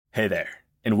Hey there,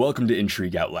 and welcome to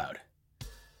Intrigue Out Loud.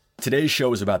 Today's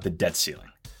show is about the debt ceiling.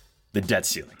 The debt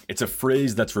ceiling. It's a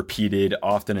phrase that's repeated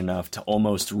often enough to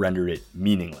almost render it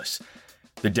meaningless.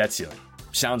 The debt ceiling.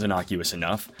 Sounds innocuous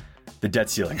enough. The debt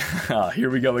ceiling. Here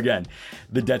we go again.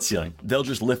 The debt ceiling. They'll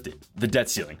just lift it. The debt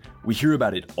ceiling. We hear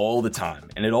about it all the time,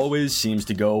 and it always seems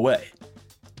to go away.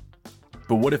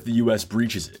 But what if the US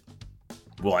breaches it?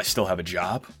 Will I still have a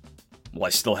job? Will I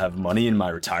still have money in my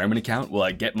retirement account? Will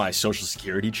I get my Social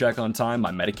Security check on time, my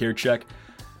Medicare check?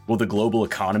 Will the global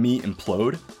economy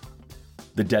implode?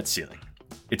 The debt ceiling.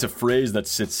 It's a phrase that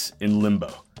sits in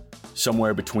limbo,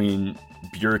 somewhere between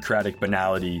bureaucratic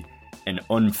banality and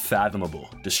unfathomable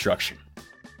destruction.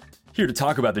 Here to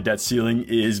talk about the debt ceiling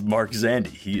is Mark Zandi.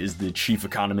 He is the chief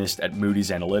economist at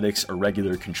Moody's Analytics, a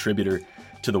regular contributor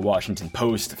to the Washington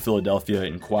Post, Philadelphia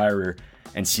Inquirer,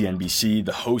 and CNBC,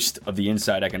 the host of the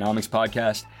Inside Economics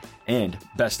podcast, and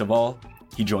best of all,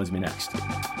 he joins me next.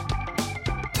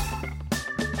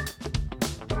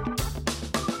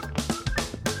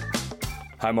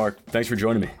 Hi, Mark. Thanks for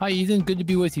joining me. Hi, Ethan. Good to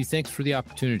be with you. Thanks for the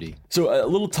opportunity. So a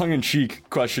little tongue-in-cheek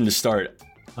question to start.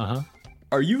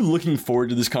 Are you looking forward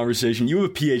to this conversation? You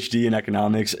have a PhD in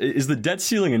economics. Is the debt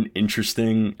ceiling an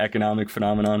interesting economic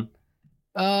phenomenon?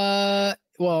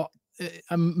 Well,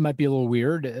 I might be a little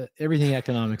weird. Everything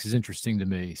economics is interesting to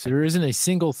me. So there isn't a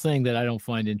single thing that I don't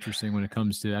find interesting when it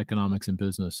comes to economics and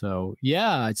business. So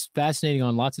yeah, it's fascinating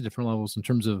on lots of different levels in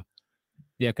terms of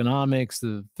the economics,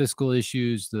 the fiscal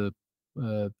issues, the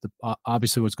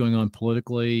obviously what's going on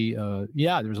politically.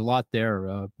 Yeah, there's a lot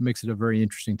there. Makes it a very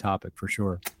interesting topic for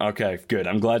sure. Okay, good.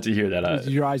 I'm glad to hear that.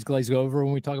 Did your eyes glaze over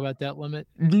when we talk about debt limit?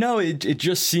 No, it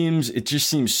just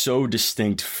seems so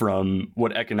distinct from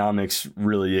what economics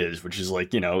really is, which is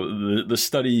like, you know, the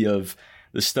study of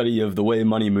the way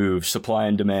money moves, supply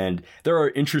and demand. There are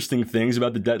interesting things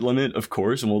about the debt limit, of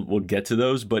course, and we'll get to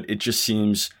those, but it just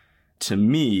seems to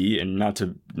me, and not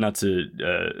to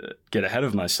get ahead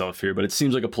of myself here, but it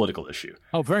seems like a political issue.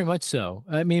 Oh, very much so.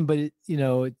 I mean, but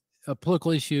a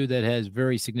political issue that has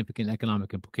very significant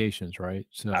economic implications, right?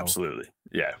 So absolutely,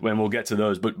 yeah. And we'll get to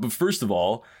those. But first of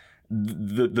all,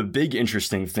 the big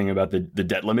interesting thing about the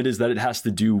debt limit is that it has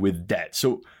to do with debt.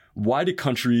 So why do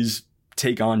countries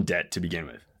take on debt to begin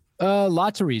with?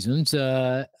 Lots of reasons.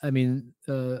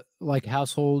 Like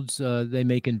households, they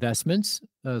make investments.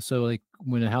 So like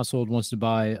when a household wants to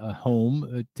buy a home,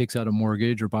 it takes out a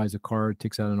mortgage, or buys a car, it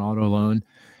takes out an auto loan,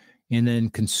 and then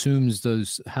consumes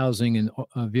those housing and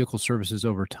vehicle services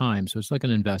over time. So it's like an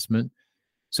investment.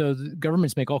 So the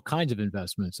governments make all kinds of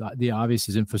investments. The obvious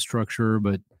is infrastructure,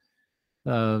 but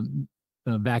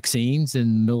vaccines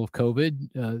in the middle of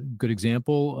COVID, good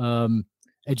example.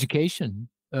 Education.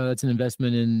 It's an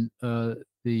investment in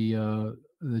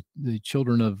the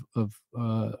children of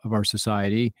our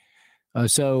society.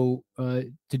 So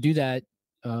to do that,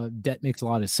 debt makes a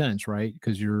lot of sense, right?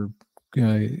 Because you're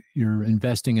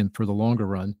investing in for the longer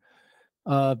run.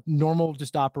 Normal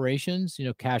just operations,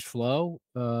 cash flow.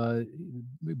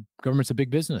 Government's a big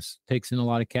business, takes in a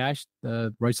lot of cash,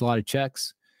 writes a lot of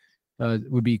checks.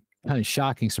 It would be kind of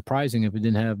shocking, surprising if it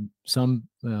didn't have some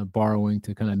borrowing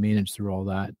to kind of manage through all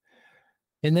that.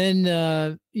 And then,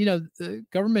 the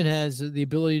government has the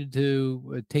ability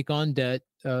to take on debt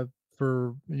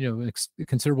for, a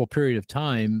considerable period of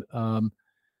time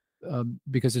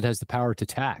because it has the power to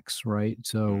tax, right?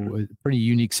 So a pretty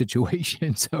unique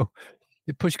situation. So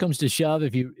if push comes to shove,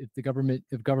 if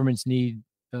governments need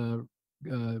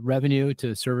revenue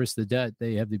to service the debt,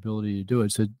 they have the ability to do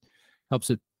it. So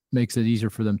it makes it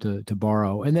easier for them to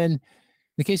borrow. And then,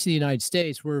 in the case of the United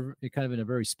States, we're kind of in a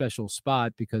very special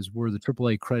spot because we're the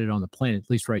AAA credit on the planet, at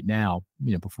least right now,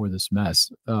 before this mess.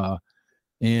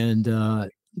 And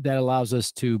that allows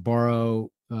us to borrow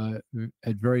at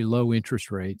very low interest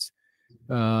rates.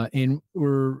 And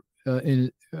we're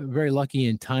very lucky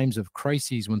in times of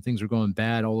crises when things are going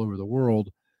bad all over the world.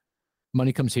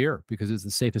 Money comes here because it's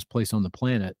the safest place on the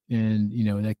planet. And,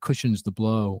 that cushions the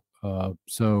blow.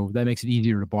 So that makes it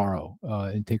easier to borrow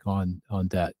and take on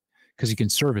debt, because you can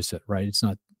service it, right? It's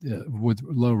not with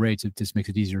low rates. It just makes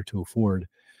it easier to afford.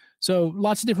 So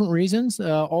lots of different reasons,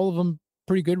 all of them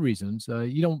pretty good reasons.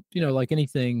 You don't, like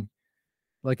anything,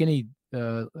 when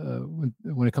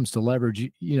it comes to leverage,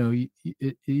 you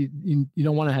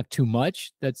don't want to have too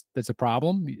much. That's a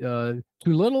problem.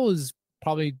 Too little is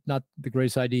probably not the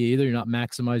greatest idea either. You're not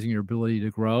maximizing your ability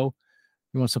to grow.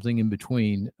 You want something in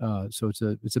between. So it's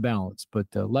a balance. But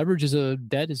leverage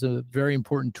debt is a very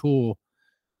important tool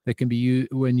that can be used,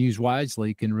 when used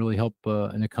wisely, can really help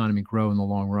an economy grow in the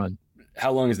long run.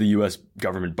 how long has the U.S.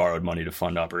 government borrowed money to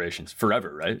fund operations?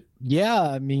 Forever, right? Yeah,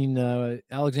 I mean,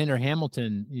 Alexander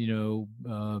Hamilton,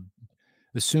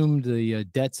 assumed the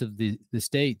debts of the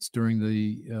states during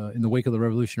the in the wake of the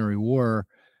Revolutionary War,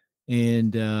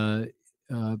 and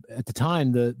at the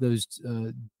time,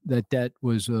 that debt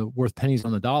was worth pennies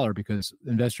on the dollar because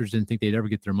investors didn't think they'd ever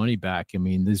get their money back. I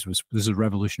mean, this is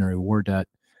Revolutionary War debt,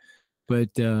 but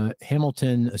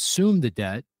Hamilton assumed the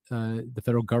debt. The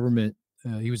federal government,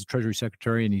 he was the Treasury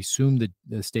Secretary, and he assumed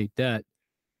the state debt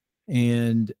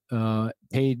and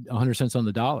paid 100 cents on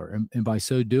the dollar, and by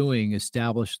so doing,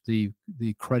 established the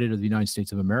credit of the United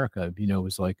States of America. It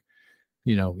was like,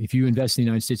 if you invest in the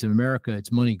United States of America,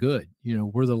 it's money good.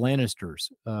 We're the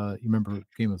Lannisters. You remember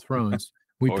Game of Thrones?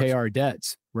 We pay our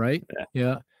debts, right?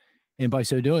 Yeah. And by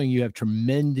so doing, you have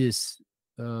tremendous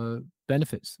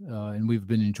benefits, and we've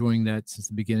been enjoying that since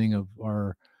the beginning of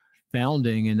our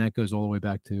founding, and that goes all the way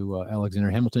back to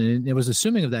Alexander Hamilton. And it was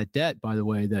assuming of that debt, by the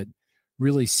way, that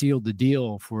really sealed the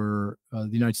deal for the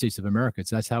United States of America.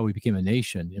 So that's how we became a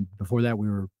nation. And before that, we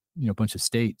were, a bunch of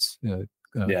states. So,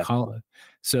 that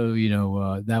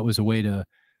was a way to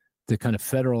kind of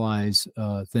federalize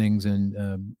things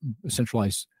and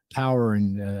centralize power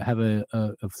and have a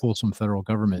fulsome federal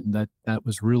government. And that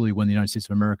was really when the United States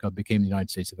of America became the United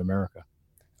States of America.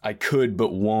 I could,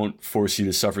 but won't force you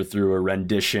to suffer through a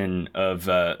rendition of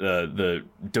the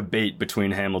debate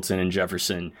between Hamilton and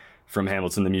Jefferson from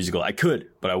Hamilton the musical. I could,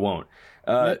 but I won't.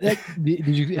 Have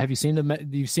you seen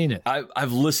you've seen it?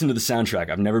 I've listened to the soundtrack.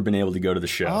 I've never been able to go to the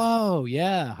show. Oh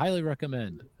yeah, highly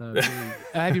recommend.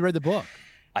 Have you read the book?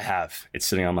 I have. It's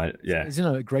sitting on my Isn't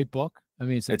it a great book? I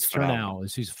mean, it's phenomenal.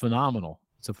 She's phenomenal.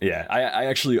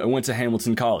 I went to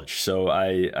Hamilton College, so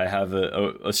I have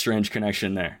a strange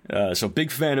connection there. So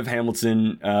big fan of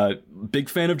Hamilton, big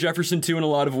fan of Jefferson too in a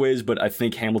lot of ways, but I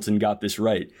think Hamilton got this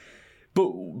right.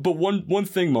 But one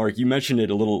thing, Mark, you mentioned it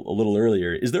a little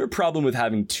earlier. Is there a problem with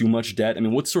having too much debt? I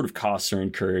mean, what sort of costs are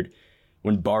incurred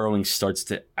when borrowing starts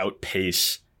to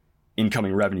outpace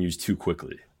incoming revenues too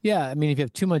quickly? Yeah, I mean, if you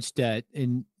have too much debt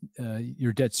and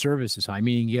your debt service is high,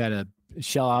 meaning you got to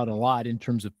shell out a lot in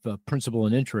terms of principal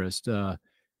and interest,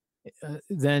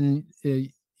 then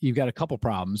you've got a couple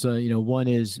problems. One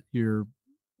is you're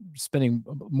spending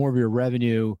more of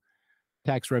your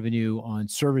tax revenue on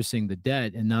servicing the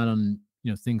debt and not on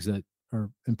things that are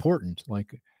important,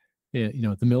 like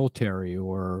the military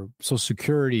or Social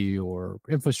Security or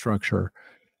infrastructure.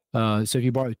 So if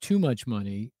you borrow too much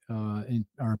money and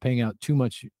are paying out too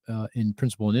much in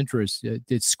principal and interest,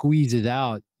 it squeezes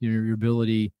out your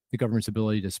ability, the government's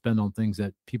ability to spend on things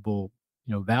that people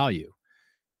value.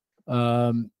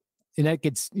 And that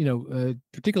gets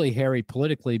particularly hairy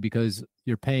politically because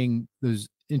you're paying those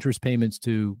interest payments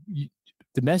to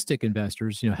domestic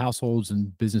investors, households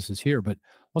and businesses here, but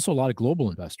also a lot of global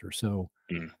investors. So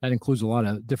that includes a lot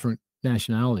of different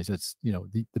nationalities. That's,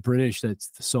 the British, that's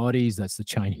the Saudis, that's the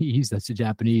Chinese, that's the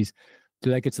Japanese. So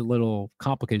that gets a little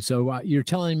complicated. So you're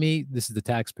telling me, this is the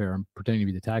taxpayer, I'm pretending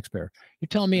to be the taxpayer. You're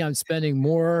telling me I'm spending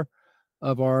more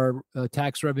of our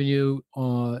tax revenue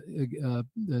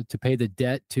to pay the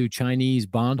debt to Chinese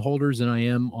bondholders than I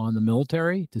am on the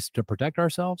military to protect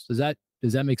ourselves? Does that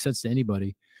make sense to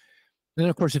anybody? And then,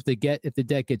 of course, if the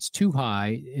debt gets too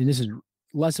high, and this is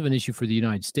less of an issue for the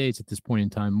United States at this point in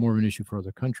time, more of an issue for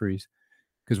other countries,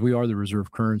 because we are the reserve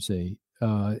currency,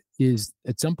 is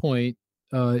at some point,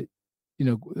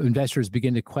 investors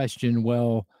begin to question,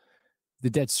 well, the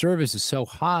debt service is so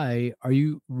high, are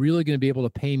you really going to be able to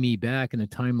pay me back in a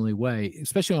timely way,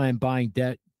 especially when I'm buying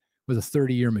debt with a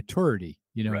 30-year maturity,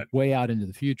 right, way out into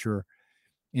the future?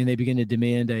 And they begin to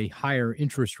demand a higher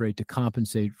interest rate to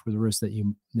compensate for the risk that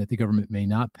the government may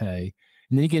not pay.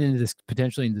 And then you get into this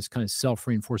potentially in this kind of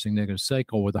self-reinforcing negative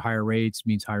cycle where the higher rates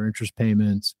means higher interest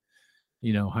payments.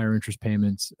 Higher interest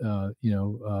payments,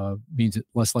 means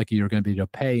less likely you're going to be able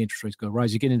to pay. Interest rates go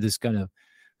rise. You get into this kind of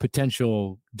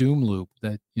potential doom loop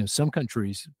that some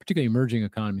countries, particularly emerging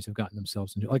economies, have gotten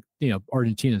themselves into. Like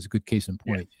Argentina is a good case in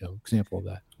point, example of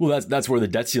that. Well, that's where the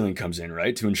debt ceiling comes in,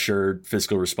 right? To ensure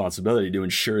fiscal responsibility, to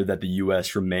ensure that the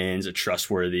U.S. remains a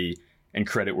trustworthy and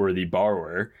creditworthy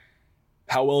borrower.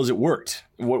 How well has it worked?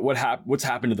 What's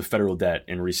happened to the federal debt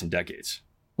in recent decades?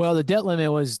 Well, the debt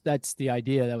limit that's the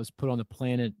idea that was put on the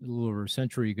planet a little over a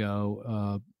century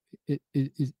ago.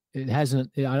 It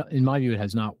hasn't, in my view, it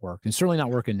has not worked. It's certainly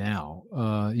not working now,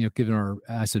 given our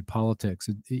acid politics.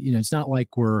 It's not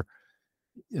like we're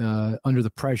under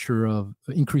the pressure of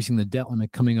increasing the debt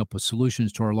limit, coming up with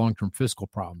solutions to our long-term fiscal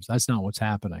problems. That's not what's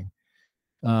happening.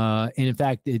 And in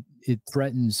fact, it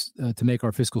threatens to make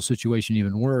our fiscal situation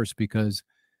even worse because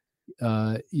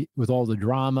with all the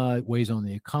drama, it weighs on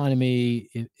the economy.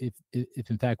 If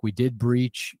in fact we did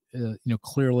breach,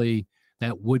 clearly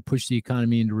that would push the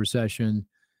economy into recession.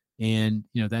 And,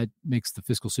 that makes the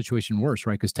fiscal situation worse,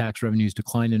 right? Because tax revenues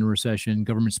decline in a recession,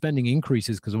 government spending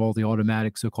increases because of all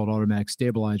the so-called automatic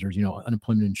stabilizers,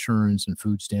 unemployment insurance and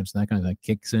food stamps and that kind of thing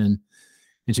kicks in.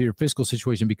 And so your fiscal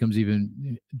situation becomes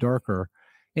even darker.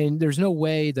 And there's no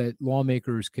way that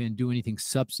lawmakers can do anything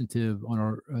substantive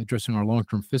on addressing our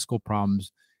long-term fiscal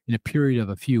problems in a period of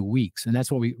a few weeks. And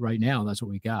that's what that's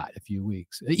what we got, a few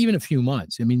weeks, even a few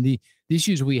months. I mean, the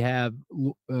issues we have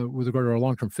with regard to our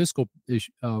long-term fiscal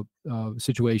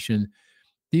situation,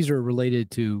 these are related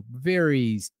to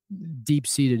very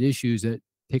deep-seated issues that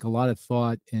take a lot of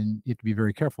thought, and you have to be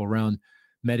very careful around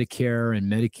Medicare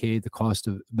and Medicaid, the cost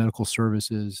of medical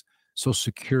services, Social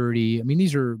Security. I mean,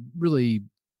 these are really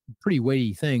pretty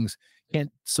weighty things.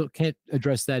 Can't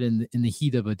address that in the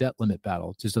heat of a debt limit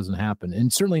battle. It just doesn't happen,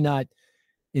 and certainly not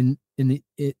in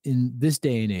this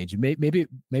day and age. Maybe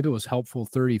it was helpful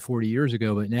 30, 40 years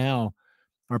ago, but now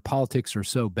our politics are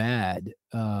so bad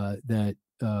that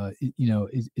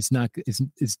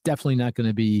it's definitely not going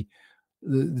to be.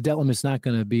 The debt limit's not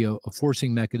going to be a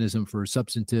forcing mechanism for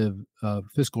substantive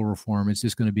fiscal reform. It's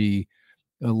just going to be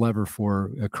a lever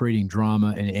for creating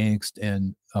drama and angst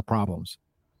and problems.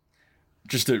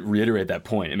 Just to reiterate that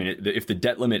point, I mean, if the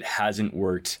debt limit hasn't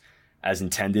worked as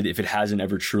intended, if it hasn't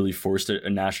ever truly forced a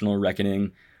national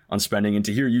reckoning on spending, and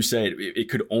to hear you say it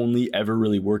could only ever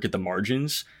really work at the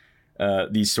margins,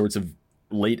 these sorts of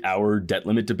late hour debt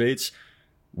limit debates,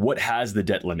 what has the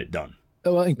debt limit done?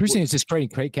 Well, increasingly, it's just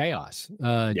creating chaos,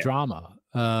 drama.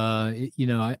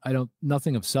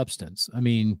 Nothing of substance. I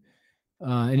mean,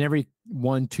 in every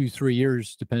 1, 2, 3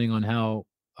 years, depending on how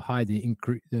high the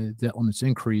debt limits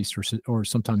increase, or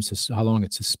sometimes how long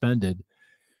it's suspended,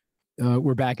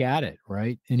 we're back at it,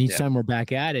 right? And each time we're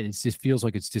back at it, it just feels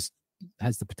like it's just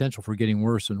has the potential for getting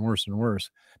worse and worse and worse.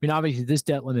 I mean, obviously, this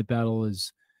debt limit battle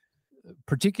is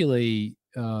particularly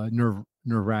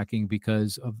nerve-wracking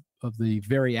because of the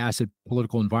very acid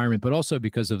political environment, but also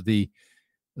because of the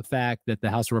fact that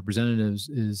the House of Representatives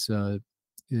is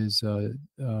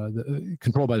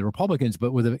controlled by the Republicans,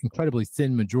 but with an incredibly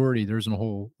thin majority. There isn't a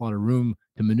whole lot of room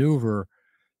to maneuver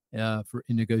in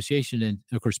negotiation. And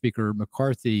of course, Speaker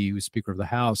McCarthy, who was Speaker of the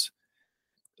House,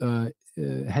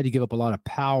 had to give up a lot of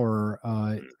power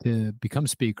to become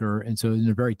Speaker, and so in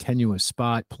a very tenuous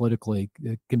spot politically,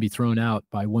 it can be thrown out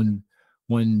by one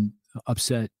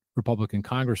upset Republican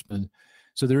congressman.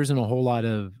 So there isn't a whole lot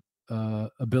of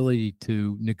ability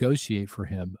to negotiate for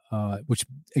him, which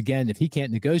again, if he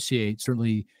can't negotiate,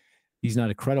 certainly he's not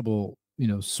a credible,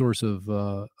 source of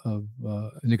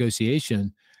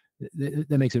negotiation.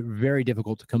 That makes it very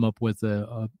difficult to come up with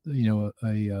a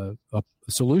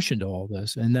solution to all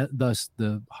this, and thus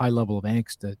the high level of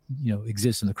angst that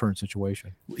exists in the current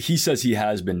situation. He says he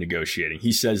has been negotiating.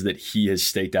 He says that he has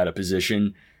staked out a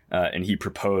position, and he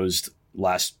proposed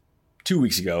last 2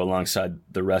 weeks ago, alongside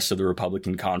the rest of the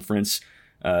Republican conference,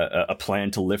 a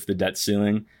plan to lift the debt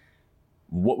ceiling.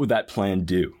 What would that plan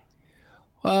do?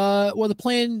 Well, the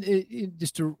plan,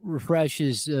 just to refresh,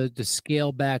 is to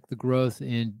scale back the growth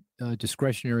in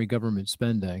discretionary government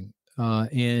spending,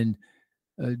 and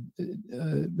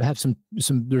have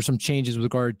there's some changes with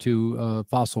regard to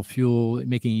fossil fuel,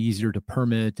 making it easier to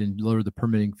permit and lower the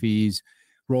permitting fees,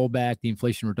 roll back the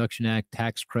Inflation Reduction Act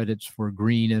tax credits for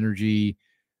green energy,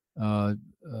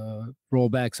 roll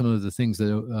back some of the things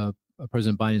that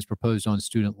President Biden has proposed on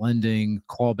student lending,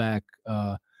 call back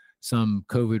some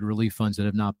COVID relief funds that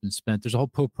have not been spent. There's a whole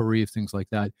potpourri of things like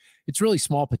that. It's really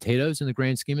small potatoes in the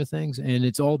grand scheme of things, and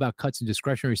it's all about cuts in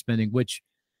discretionary spending, which,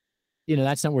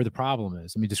 that's not where the problem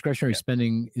is. I mean, discretionary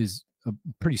spending is a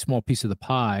pretty small piece of the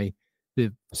pie,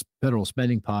 the federal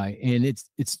spending pie, and it's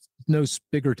no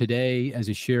bigger today as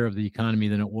a share of the economy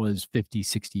than it was 50,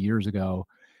 60 years ago.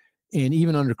 And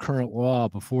even under current law,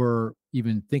 before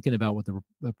even thinking about what the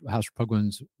House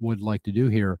Republicans would like to do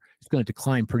here, it's going to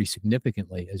decline pretty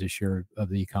significantly as a share of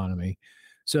the economy.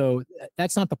 So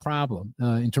that's not the problem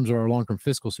in terms of our long-term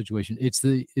fiscal situation. It's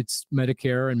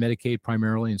Medicare and Medicaid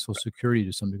primarily, and Social Security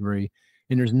to some degree.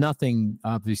 And there's nothing,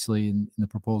 obviously, in the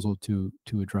proposal to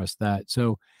address that.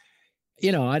 So,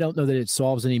 I don't know that it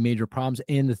solves any major problems.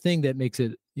 And the thing that makes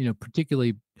it,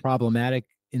 particularly problematic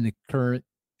in the current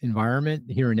environment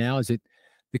here and now is that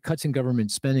the cuts in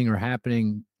government spending are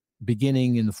happening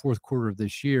beginning in the fourth quarter of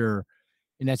this year.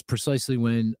 And that's precisely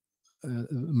when a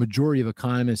majority of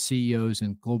economists, CEOs,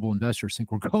 and global investors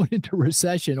think we're going into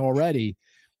recession already.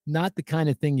 Not the kind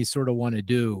of thing you sort of want to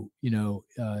do, in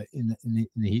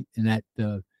that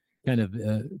kind of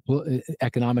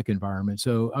economic environment.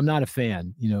 So I'm not a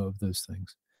fan, of those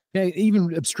things. Yeah,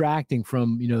 even abstracting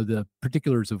from, the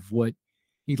particulars of what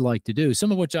he'd like to do,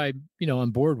 some of which I'm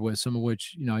on board with, some of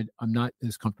which, I'm not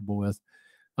as comfortable with.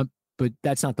 But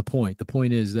that's not the point. The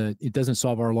point is that it doesn't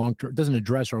solve our it doesn't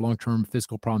address our long-term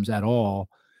fiscal problems at all.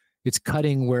 It's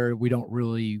cutting where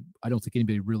I don't think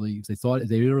anybody really, if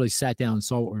they really sat down and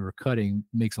saw what we were cutting,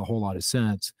 makes a whole lot of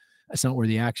sense. That's not where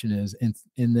the action is. And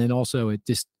then also it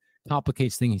just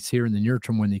complicates things here in the near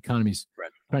term when the economy's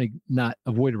trying to not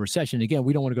avoid a recession. Again,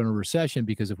 we don't want to go into a recession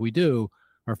because if we do,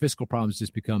 our fiscal problems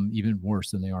just become even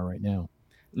worse than they are right now.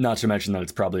 Not to mention that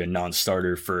it's probably a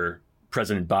non-starter for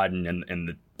President Biden and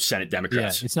the Senate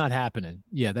Democrats. Yeah, it's not happening.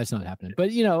 Yeah, that's not happening. But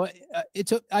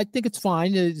I think it's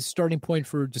fine. It's a starting point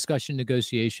for discussion,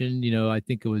 negotiation. I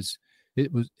think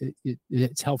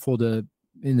it's helpful to,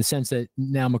 in the sense that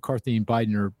now McCarthy and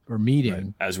Biden are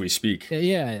meeting as we speak.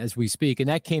 Yeah, as we speak, and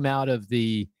that came out of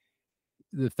the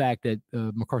fact that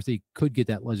McCarthy could get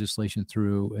that legislation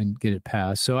through and get it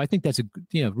passed. So I think that's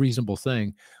a reasonable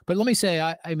thing. But let me say,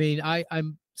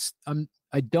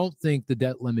 I don't think the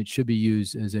debt limit should be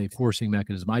used as a forcing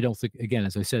mechanism. I don't think, again,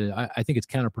 as I said, I think it's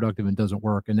counterproductive and doesn't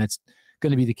work, and that's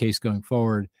going to be the case going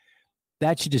forward.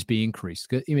 That should just be increased.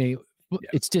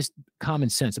 It's just common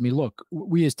sense. Look,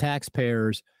 we as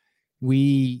taxpayers,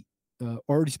 we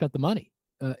already spent the money,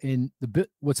 and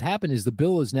what's happened is the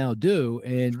bill is now due,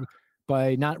 and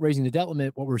by not raising the debt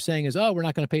limit, what we're saying is, we're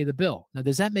not going to pay the bill. Now,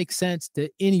 does that make sense to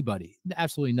anybody?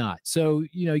 Absolutely not. So,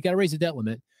 you got to raise the debt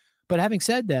limit. But having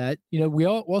said that, we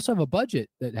also have a budget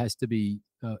that has to be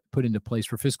put into place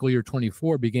for fiscal year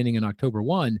 24, beginning in October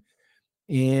 1.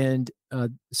 And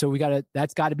so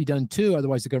that's got to be done too.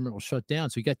 Otherwise, the government will shut down.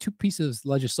 So you got two pieces of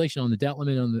legislation on the debt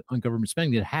limit on government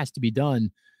spending that has to be done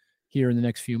here in the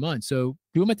next few months. So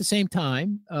do them at the same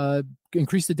time,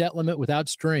 increase the debt limit without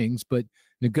strings, but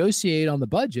negotiate on the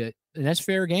budget. And that's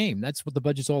fair game. That's what the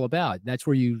budget's all about. That's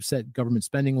where you set government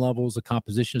spending levels, the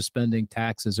composition of spending,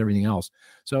 taxes, everything else.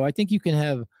 So I think you can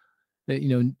have,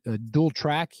 a dual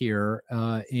track here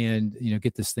and,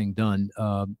 get this thing done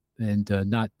and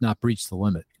not breach the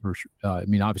limit.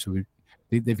 Obviously,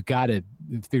 they've got to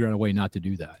figure out a way not to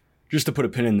do that. Just to put a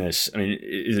pin in this,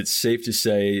 is it safe to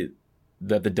say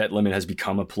that the debt limit has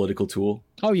become a political tool?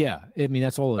 Oh, yeah.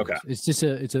 That's all it is. It's just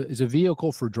it's a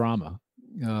vehicle for drama.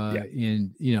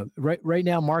 And right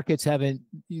now markets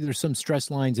there's some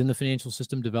stress lines in the financial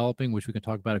system developing, which we can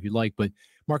talk about if you like, but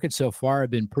markets so far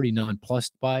have been pretty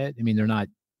nonplussed by it. They're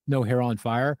no hair on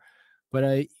fire, but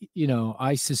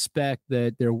I suspect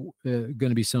that there going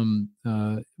to be some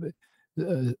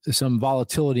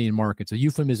volatility in markets, a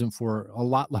euphemism for a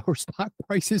lot lower stock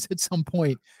prices at some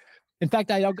point. In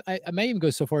fact, I may even go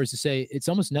so far as to say it's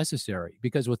almost necessary,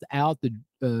 because without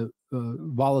the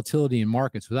volatility in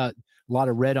markets, without a lot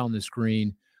of red on the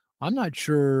screen, I'm not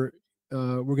sure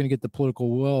we're going to get the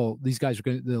political will.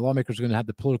 The lawmakers are going to have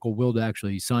the political will to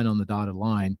actually sign on the dotted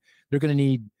line.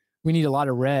 We need a lot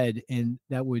of red, and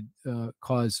that would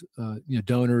cause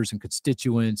donors and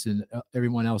constituents and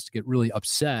everyone else to get really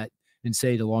upset and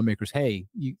say to lawmakers, "Hey,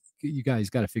 you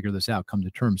guys got to figure this out, come to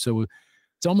terms." So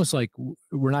it's almost like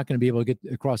we're not going to be able to get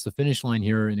across the finish line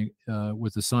here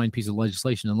with a signed piece of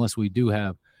legislation unless we do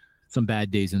have some bad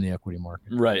days in the equity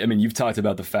market. Right. You've talked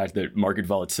about the fact that market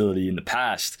volatility in the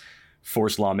past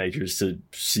forced lawmakers to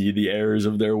see the errors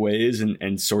of their ways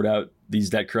and sort out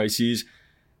these debt crises.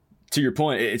 To your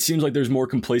point, it seems like there's more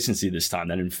complacency this time,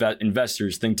 that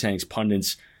investors, think tanks,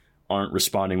 pundits aren't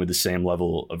responding with the same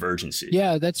level of urgency.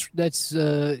 Yeah, that's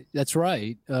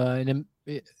right. And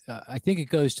I think it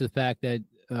goes to the fact that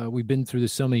we've been through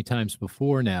this so many times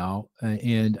before now,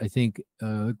 and I think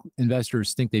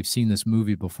investors think they've seen this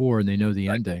movie before and they know the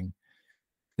ending.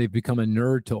 They've become a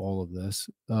nerd to all of this.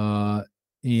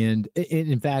 And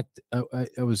in fact,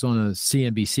 I was on a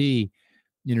CNBC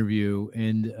interview,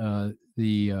 and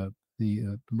the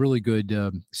really good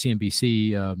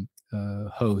CNBC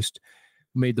host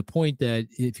made the point that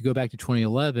if you go back to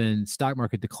 2011, stock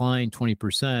market declined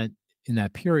 20% in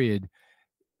that period.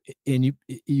 And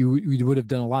you would have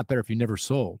done a lot better if you never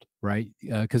sold, right?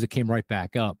 Because it came right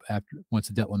back up once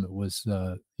the debt limit was,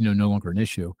 no longer an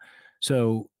issue.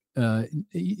 So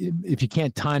if you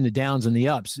can't time the downs and the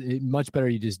ups, much better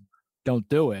you just don't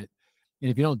do it. And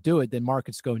if you don't do it, then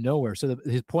markets go nowhere. So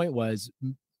his point was,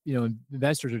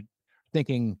 investors are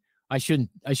thinking I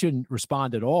shouldn't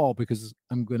respond at all because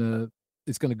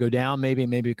it's gonna go down. Maybe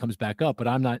it comes back up, but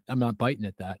I'm not biting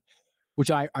at that. Which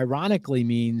ironically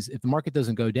means if the market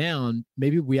doesn't go down,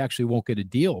 maybe we actually won't get a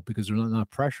deal because there's not enough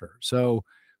pressure. So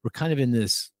we're kind of in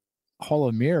this hall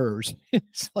of mirrors.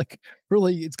 It's like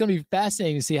really, it's going to be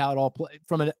fascinating to see how it all plays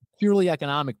from purely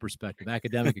economic perspective,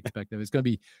 academic perspective. It's going to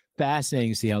be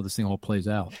fascinating to see how this thing all plays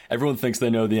out. Everyone thinks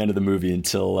they know the end of the movie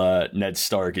until Ned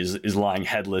Stark is lying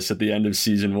headless at the end of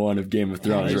season 1 of Game of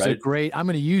Thrones, right? Great. I'm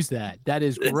going to use that. That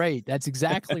is great. That's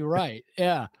exactly right.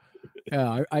 Yeah.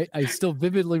 Yeah. I still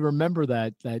vividly remember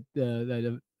that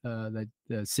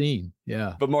scene.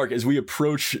 Yeah. But Mark, as we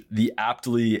approach the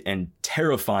aptly and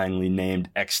terrifyingly named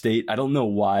X State, I don't know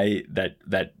why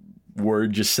that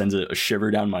word just sends a shiver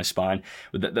down my spine.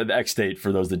 But the X State,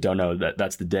 for those that don't know,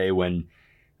 that's the day when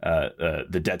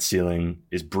the debt ceiling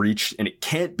is breached, and it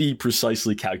can't be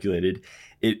precisely calculated.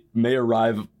 It may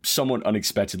arrive somewhat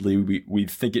unexpectedly. We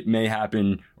think it may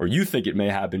happen, or you think it may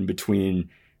happen, between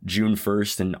June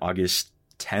 1st and August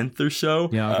 10th or so.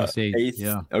 Yeah, August 8th.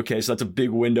 Yeah. Okay, so that's a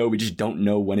big window. We just don't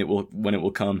know when it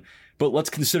will come. But let's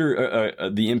consider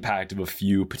the impact of a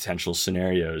few potential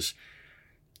scenarios.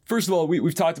 First of all,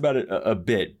 we've talked about it a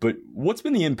bit, but what's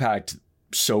been the impact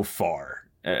so far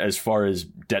as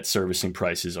debt servicing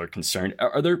prices are concerned?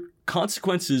 Are there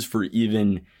consequences for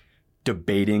even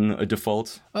debating a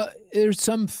default? There's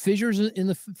some fissures in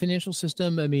the financial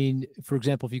system. I mean, for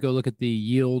example, if you go look at the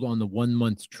yield on the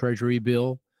 1-month Treasury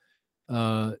bill,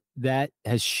 that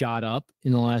has shot up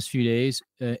in the last few days.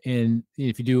 And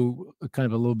if you do a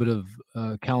little bit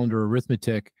of calendar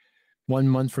arithmetic, 1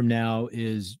 month from now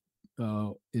is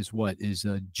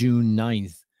June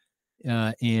 9th.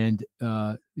 And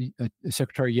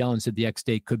Secretary Yellen said the X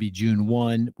date could be June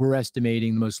 1. We're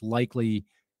estimating the most likely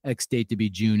X date to be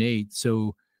June 8th.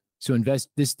 So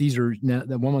these are now,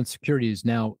 the 1 month security is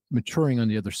now maturing on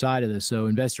the other side of this. So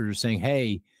investors are saying,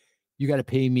 hey, you got to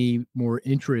pay me more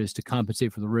interest to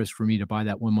compensate for the risk for me to buy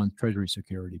that 1 month Treasury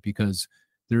security, because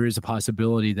there is a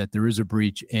possibility that there is a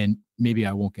breach and maybe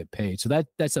I won't get paid. So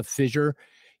that's a fissure.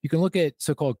 You can look at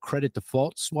so-called credit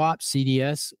default swaps,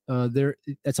 CDS.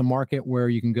 That's a market where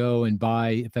you can go and buy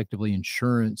effectively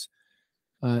insurance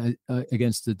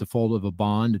against the default of a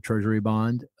bond, a Treasury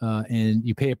bond, and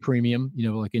you pay a premium,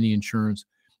 like any insurance.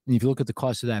 And if you look at the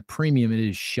cost of that premium, it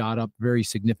has shot up very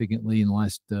significantly in the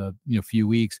last few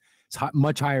weeks. It's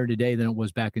much higher today than it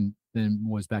was back in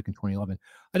 2011.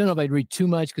 I don't know if I'd read too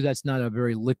much, because that's not a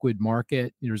very liquid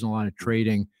market. There's a lot of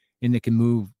trading, and it can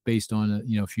move based on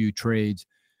a few trades.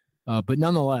 But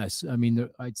nonetheless, I mean,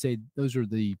 I'd say those are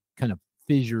the kind of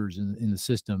fissures in the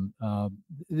system.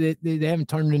 They haven't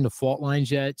turned into fault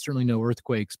lines yet. Certainly no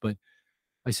earthquakes, but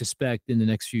I suspect in the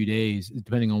next few days,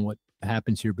 depending on what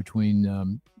happens here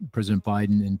between President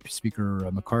Biden and Speaker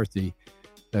McCarthy,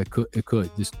 it could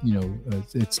just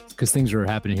it's because things are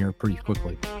happening here pretty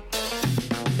quickly.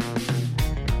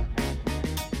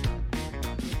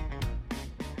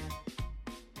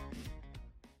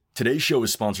 Today's show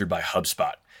is sponsored by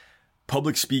HubSpot.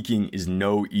 Public speaking is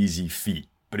no easy feat,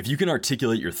 but if you can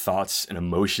articulate your thoughts and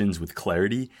emotions with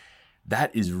clarity,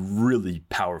 that is really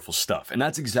powerful stuff. And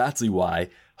that's exactly why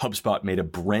HubSpot made a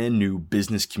brand new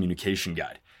business communication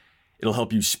guide. It'll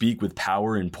help you speak with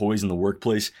power and poise in the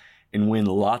workplace and win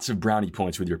lots of brownie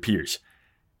points with your peers.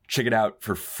 Check it out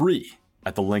for free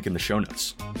at the link in the show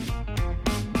notes.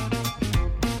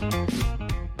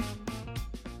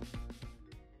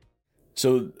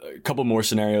 So a couple more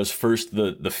scenarios. First,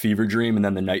 the fever dream, and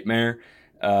then the nightmare.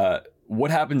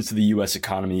 What happens to the U.S.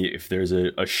 economy if there's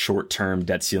a short-term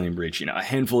debt ceiling breach, a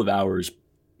handful of hours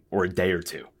or a day or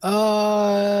two?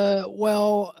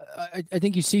 Well, I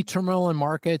think you see turmoil in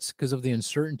markets because of the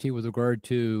uncertainty with regard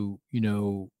to,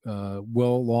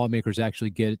 will lawmakers actually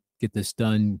get this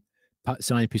done,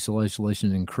 sign a piece of legislation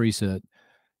and increase it?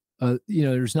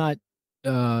 There's not,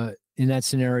 in that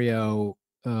scenario,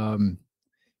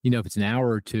 if it's an hour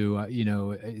or two,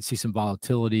 I see some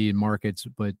volatility in markets,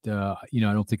 but, I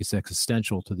don't think it's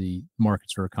existential to the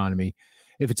markets or economy.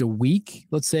 If it's a week,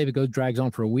 let's say if it drags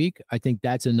on for a week, I think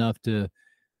that's enough to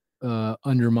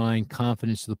undermine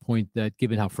confidence to the point that,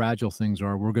 given how fragile things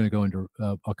are, we're going to go into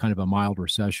a kind of a mild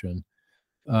recession.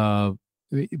 But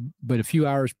a few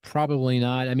hours, probably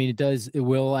not. I mean, it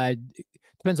will add.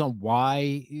 Depends on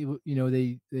why,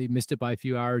 they missed it by a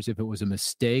few hours. If it was a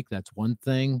mistake, that's one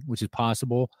thing, which is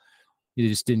possible. You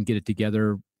just didn't get it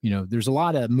together. There's a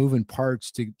lot of moving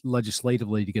parts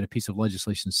legislatively to get a piece of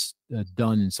legislation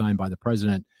done and signed by the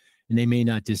president, and they may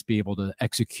not just be able to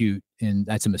execute, and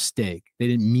that's a mistake. They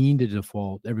didn't mean to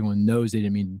default. Everyone knows they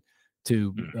didn't mean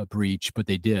to breach, but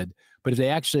they did. But if they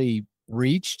actually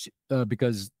breached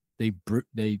because they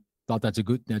thought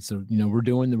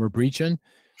we're breaching,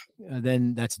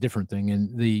 then that's a different thing. And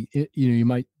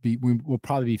we'll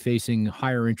probably be facing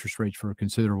higher interest rates for a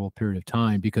considerable period of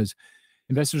time, because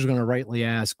investors are going to rightly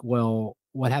ask, well,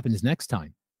 what happens next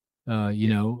time?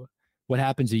 What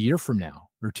happens a year from now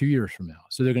or 2 years from now?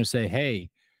 So they're going to say, hey,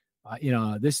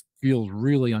 this feels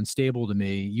really unstable to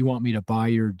me. You want me to buy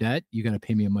your debt? You got to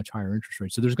pay me a much higher interest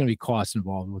rate. So there's going to be costs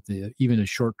involved with even a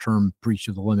short-term breach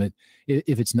of the limit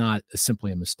if it's not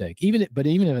simply a mistake. Even if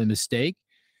a mistake,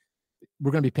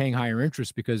 we're going to be paying higher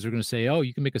interest because they're going to say, "Oh,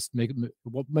 you can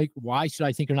why should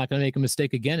I think you're not going to make a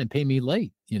mistake again and pay me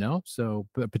late?" So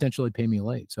potentially pay me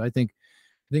late. So I think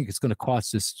it's going to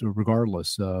cost us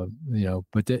regardless.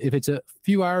 But if it's a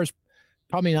few hours,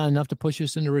 probably not enough to push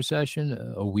us into recession.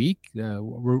 A week,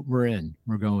 we're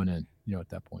going in. At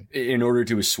that point. In order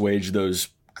to assuage those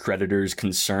creditors'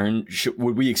 concern,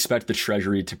 would we expect the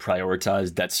Treasury to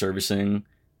prioritize debt servicing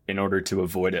in order to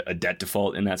avoid a debt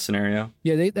default in that scenario?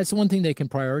 Yeah, that's the one thing they can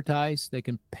prioritize. They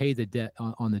can pay the debt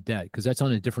on the debt because that's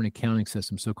on a different accounting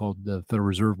system, so-called the Federal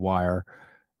Reserve wire.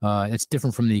 It's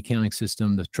different from the accounting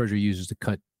system the Treasury uses to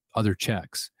cut other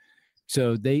checks.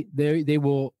 So they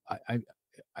will.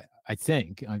 I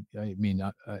think. I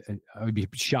would be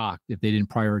shocked if they didn't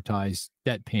prioritize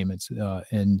debt payments.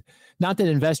 And not that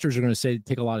investors are going to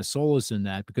take a lot of solace in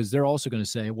that, because they're also going to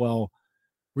say, well,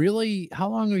 really, how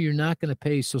long are you not going to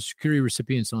pay Social Security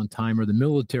recipients on time or the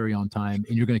military on time,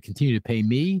 and you're going to continue to pay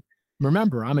me?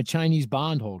 Remember, I'm a Chinese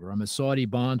bondholder. I'm a Saudi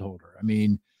bondholder. I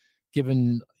mean,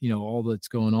 given all that's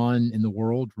going on in the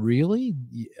world, really?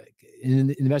 And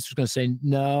the investor's going to say,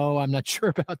 no, I'm not sure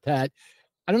about that.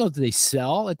 I don't know if they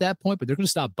sell at that point, but they're going to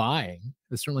stop buying.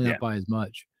 They'll certainly not buy as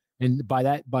much. And by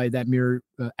that mere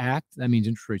act, that means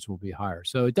interest rates will be higher.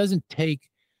 So it doesn't take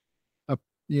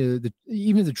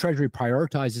even if the Treasury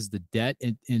prioritizes the debt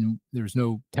and there's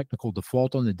no technical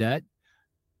default on the debt,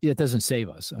 it doesn't save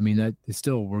us. I mean, that is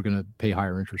still, we're going to pay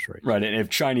higher interest rates. Right. And if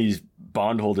Chinese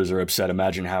bondholders are upset,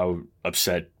 imagine how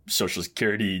upset Social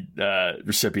Security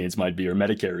recipients might be, or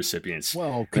Medicare recipients.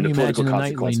 Well, can you imagine the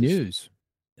nightly news?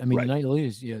 I mean, the nightly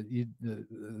news,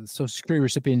 the Social Security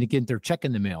recipient to get their check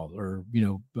in the mail or,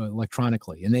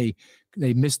 electronically, and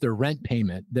they miss their rent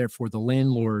payment. Therefore, the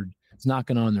landlord is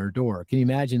knocking on their door. Can you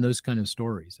imagine those kind of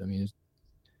stories? I mean,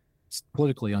 it's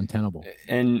politically untenable.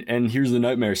 And here's the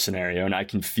nightmare scenario, and I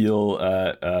can feel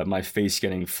my face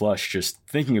getting flushed just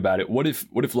thinking about it. What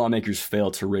if lawmakers fail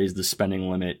to raise the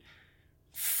spending limit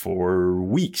for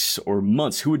weeks or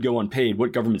months? Who would go unpaid?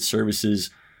 What government services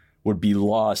would be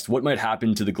lost? What might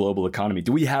happen to the global economy?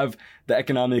 Do we have the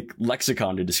economic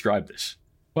lexicon to describe this?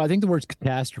 Well, I think the word's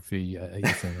catastrophe.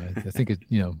 I think it,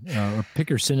 or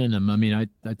pick your synonym. I mean,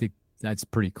 I think that's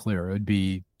pretty clear. It would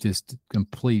be just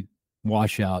complete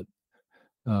washout,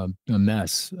 a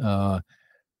mess. I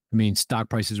mean, stock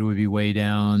prices would be way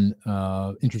down.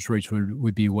 Interest rates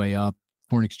would be way up.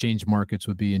 Foreign exchange markets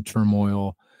would be in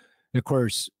turmoil. And of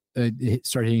course, it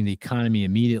started hitting the economy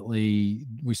immediately.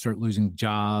 We start losing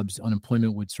jobs.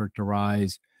 Unemployment would start to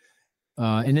rise.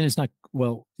 And then it's not,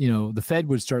 the Fed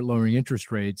would start lowering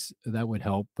interest rates. That would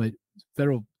help. But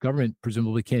federal government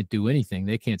presumably can't do anything.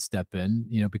 They can't step in,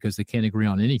 because they can't agree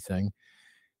on anything.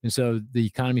 And so the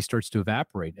economy starts to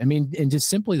evaporate. I mean, and just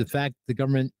simply the fact the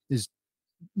government is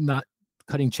not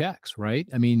cutting checks, right?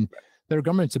 I mean, their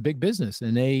government's a big business,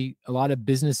 and a lot of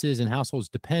businesses and households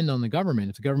depend on the government.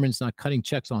 If the government's not cutting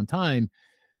checks on time,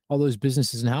 all those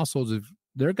businesses and households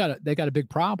they got a big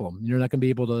problem. You're not going to be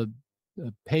able to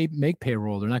make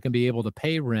payroll. They're not going to be able to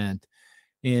pay rent,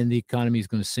 and the economy is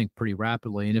going to sink pretty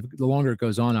rapidly. And the longer it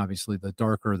goes on, obviously, the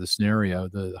darker the scenario,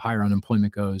 the higher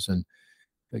unemployment goes, and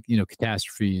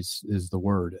catastrophe is the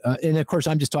word. And of course,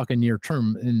 I'm just talking near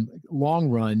term. In long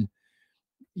run,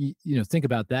 think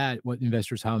about that. How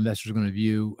investors are going to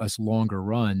view us longer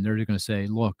run. They're going to say,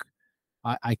 look,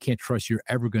 I can't trust you're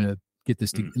ever going to get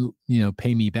this to,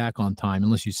 pay me back on time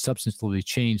unless you substantively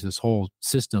change this whole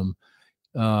system.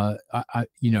 You're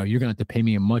going to have to pay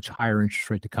me a much higher interest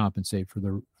rate to compensate for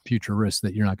the future risk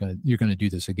that you're going to do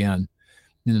this again.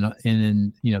 And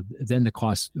then, then the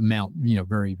costs amount,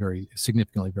 very, very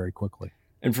significantly, very quickly.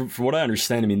 And from what I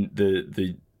understand, I mean,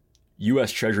 the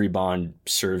U.S. Treasury bond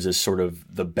serves as sort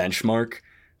of the benchmark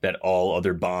that all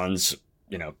other bonds,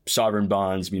 sovereign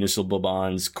bonds, municipal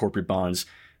bonds, corporate bonds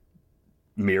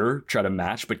try to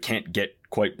match, but can't get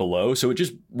quite below. So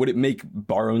would it make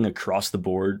borrowing across the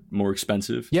board more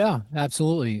expensive? Yeah,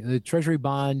 absolutely. The Treasury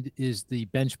bond is the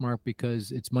benchmark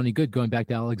because it's money good, going back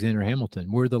to Alexander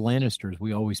Hamilton. We're the Lannisters.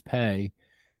 We always pay.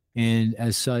 And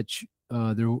as such,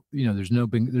 there's never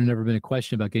been a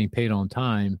question about getting paid on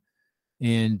time.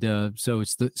 And so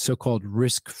it's the so-called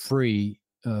risk-free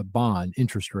bond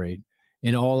interest rate.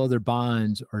 And all other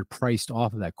bonds are priced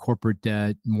off of that: corporate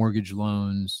debt, mortgage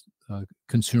loans,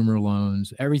 consumer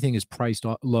loans. Everything is priced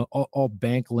off. All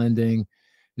bank lending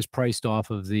is priced off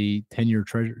of the 10-year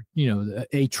treasury,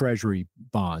 a treasury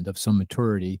bond of some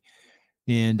maturity.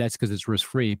 And that's because it's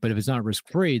risk-free. But if it's not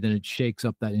risk-free, then it shakes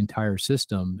up that entire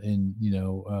system, and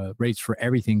rates for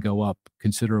everything go up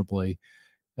considerably,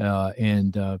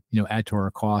 and add to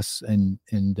our costs and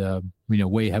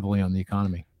weigh heavily on the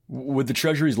economy. Would the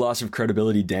Treasury's loss of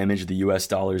credibility damage the U.S.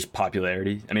 dollar's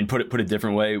popularity? I mean, put it a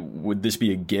different way, would this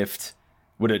be a gift?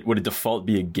 Would a default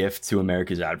be a gift to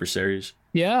America's adversaries?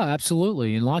 Yeah,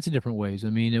 absolutely. In lots of different ways. I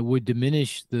mean, it would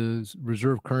diminish the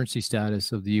reserve currency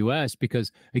status of the U.S.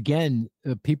 because, again,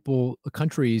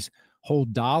 countries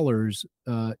hold dollars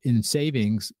in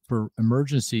savings for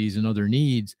emergencies and other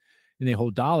needs, and they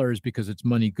hold dollars because it's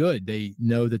money good. They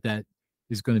know that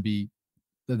is going to be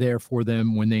there for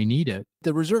them when they need it.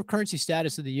 The reserve currency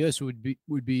status of the U.S.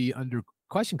 would be under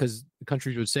question because the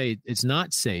countries would say it's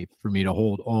not safe for me to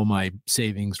hold all my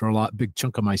savings or big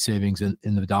chunk of my savings in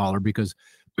the dollar because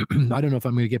I don't know if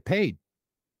I'm going to get paid,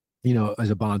 as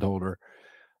a bondholder.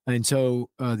 And so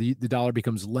the dollar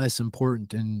becomes less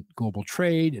important in global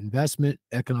trade, investment,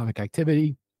 economic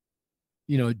activity.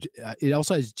 It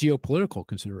also has geopolitical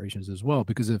considerations as well,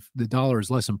 because if the dollar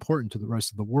is less important to the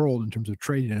rest of the world in terms of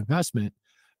trade and investment,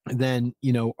 then,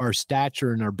 our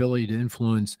stature and our ability to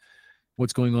influence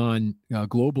what's going on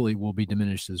globally will be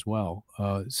diminished as well.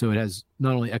 So it has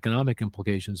not only economic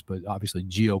implications, but obviously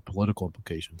geopolitical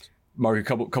implications. Mark, a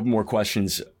couple more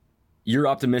questions. You're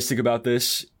optimistic about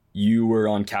this. You were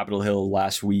on Capitol Hill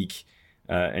last week,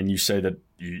 and you say that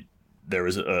there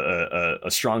was a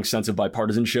strong sense of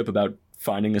bipartisanship about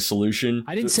finding a solution.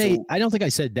 I don't think I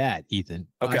said that, Ethan.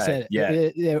 Okay. I said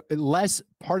less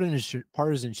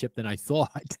partisanship than I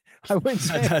thought. I wouldn't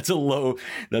say that's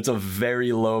a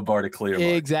very low bar to clear.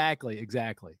 Mark. Exactly.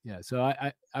 Yeah. So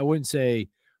I wouldn't say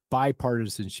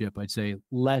bipartisanship. I'd say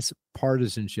less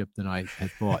partisanship than I had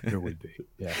thought there would be.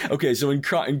 Yeah. Okay. So in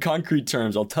concrete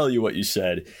terms, I'll tell you what you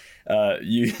said.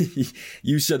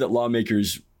 You said that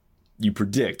lawmakers, you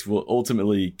predict, will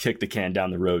ultimately kick the can down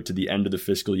the road to the end of the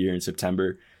fiscal year in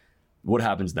September. What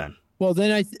happens then? Well,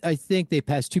 then I think they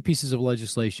passed two pieces of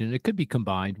legislation. It could be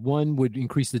combined. One would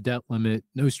increase the debt limit,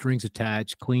 no strings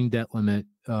attached, clean debt limit.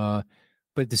 But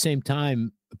at the same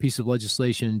time, a piece of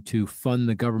legislation to fund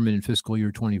the government in fiscal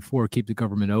year 24, keep the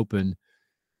government open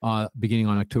beginning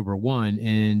on October 1.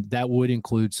 And that would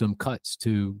include some cuts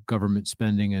to government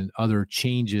spending and other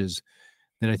changes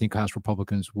that I think House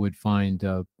Republicans would find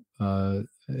that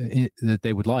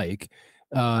they would like.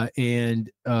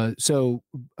 So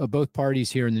both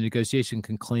parties here in the negotiation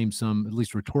can claim some at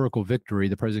least rhetorical victory.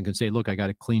 The president can say, look, I got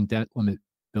a clean debt limit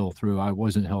bill through. I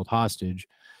wasn't held hostage.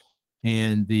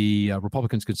 And the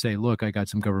Republicans could say, look, I got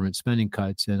some government spending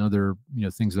cuts and other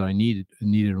things that I needed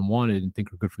and wanted and think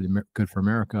are good for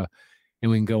America.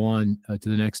 And we can go on to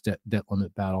the next debt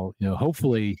limit battle.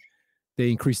 Hopefully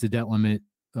they increase the debt limit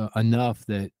enough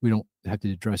that we don't have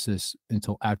to address this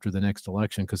until after the next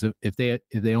election. Because if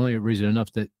they only raise it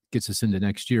enough that gets us into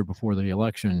next year before the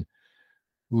election,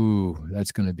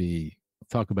 that's going to be,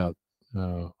 talk about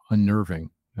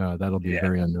unnerving. That'll be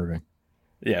very unnerving.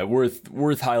 Yeah, worth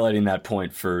highlighting that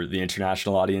point for the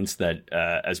international audience that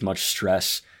as much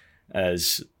stress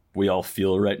as we all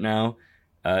feel right now,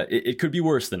 it could be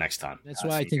worse the next time. That's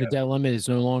why I think the debt limit is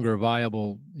no longer a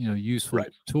viable, useful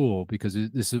tool, because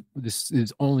this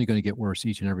is only going to get worse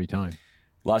each and every time.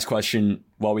 Last question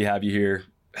while we have you here.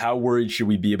 How worried should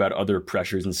we be about other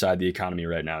pressures inside the economy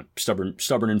right now?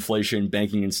 Stubborn inflation,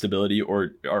 banking instability,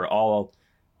 or are all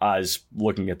eyes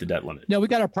looking at the debt limit? No, we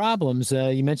got our problems.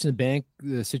 You mentioned the bank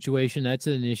situation. That's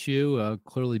an issue.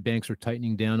 Clearly, banks are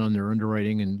tightening down on their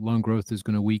underwriting, and loan growth is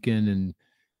going to weaken, and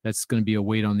that's going to be a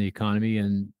weight on the economy.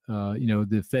 And,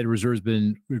 the Fed Reserve has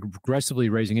been aggressively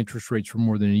raising interest rates for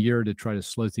more than a year to try to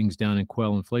slow things down and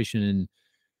quell inflation. And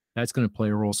that's going to play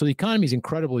a role. So the economy is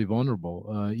incredibly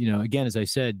vulnerable. Again, as I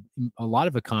said, a lot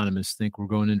of economists think we're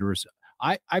going into recession.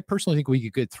 I personally think we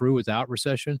could get through without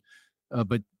recession,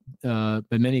 but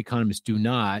many economists do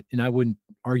not. And I wouldn't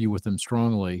argue with them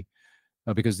strongly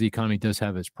because the economy does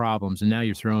have its problems. And now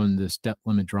you're throwing this debt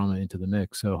limit drama into the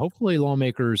mix. So hopefully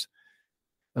lawmakers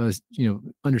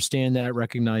understand that,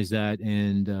 recognize that,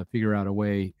 and figure out a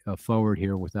way forward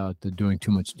here without doing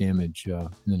too much damage in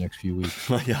the next few weeks.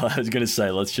 Yeah, I was going to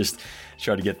say, let's just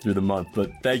try to get through the month.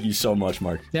 But thank you so much,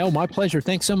 Mark. No, my pleasure.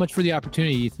 Thanks so much for the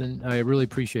opportunity, Ethan. I really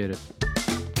appreciate it.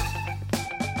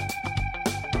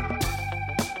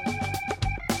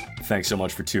 Thanks so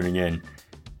much for tuning in.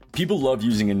 People love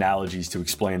using analogies to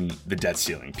explain the debt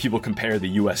ceiling. People compare the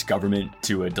U.S. government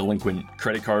to a delinquent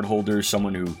credit card holder,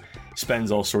 someone who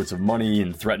spends all sorts of money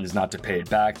and threatens not to pay it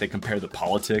back. They compare the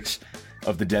politics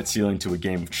of the debt ceiling to a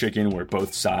game of chicken where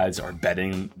both sides are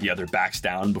betting the other backs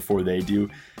down before they do.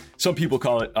 Some people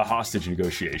call it a hostage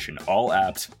negotiation. All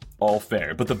apt, all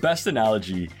fair. But the best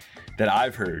analogy that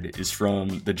I've heard is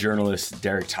from the journalist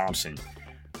Derek Thompson,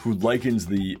 who likens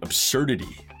the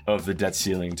absurdity of the debt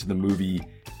ceiling to the movie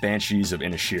Banshees of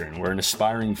Inisherin, where an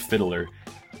aspiring fiddler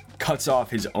cuts off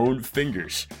his own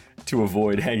fingers to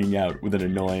avoid hanging out with an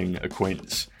annoying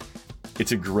acquaintance.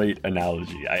 It's a great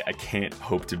analogy. I can't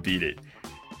hope to beat it.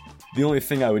 The only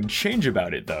thing I would change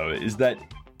about it, though, is that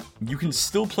you can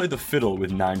still play the fiddle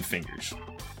with 9 fingers.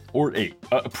 Or 8.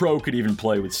 A pro could even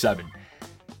play with 7.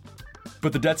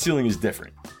 But the debt ceiling is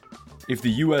different. If the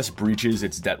US breaches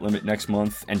its debt limit next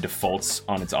month and defaults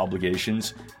on its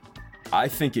obligations, I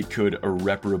think it could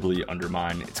irreparably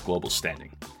undermine its global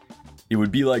standing. It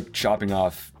would be like chopping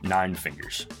off 9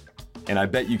 fingers. And I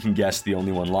bet you can guess the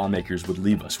only one lawmakers would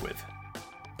leave us with.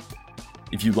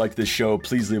 If you like this show,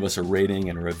 please leave us a rating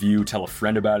and a review, tell a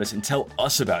friend about us, and tell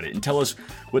us about it, and tell us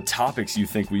what topics you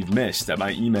think we've missed at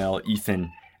my email,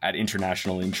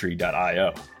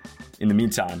 ethan@internationalintrigue.io. In the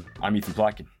meantime, I'm Ethan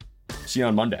Plotkin. See you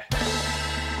on Monday.